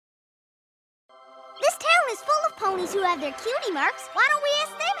This town is full of ponies who have their cutie marks. Why don't we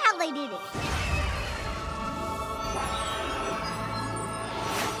ask them how they did it?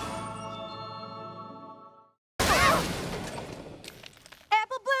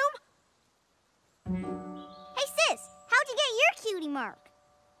 Apple Bloom? Hey, sis, how'd you get your cutie mark?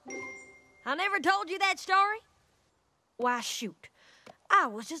 I never told you that story? Why, shoot. I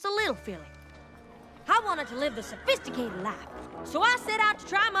was just a little filly. I wanted to live the sophisticated life, so I set out to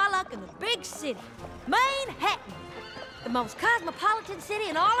try my luck in the big city, Manhattan, the most cosmopolitan city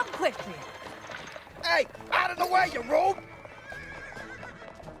in all of Equestria. Hey, out of the way, you rogue!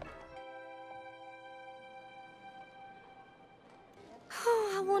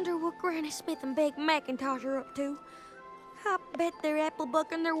 Oh, I wonder what Granny Smith and Big Macintosh are up to. I bet they're apple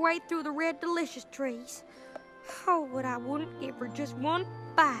bucking their way through the red delicious trees. Oh, but I wouldn't give her just one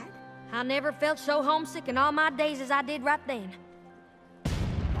bite. I never felt so homesick in all my days as I did right then.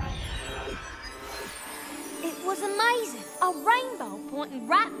 It was amazing. A rainbow pointing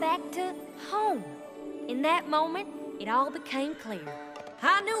right back to home. In that moment, it all became clear.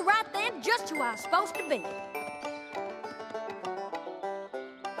 I knew right then just who I was supposed to be.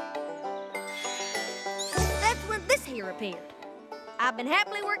 That's when this here appeared. I've been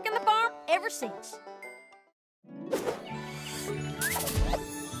happily working the farm ever since.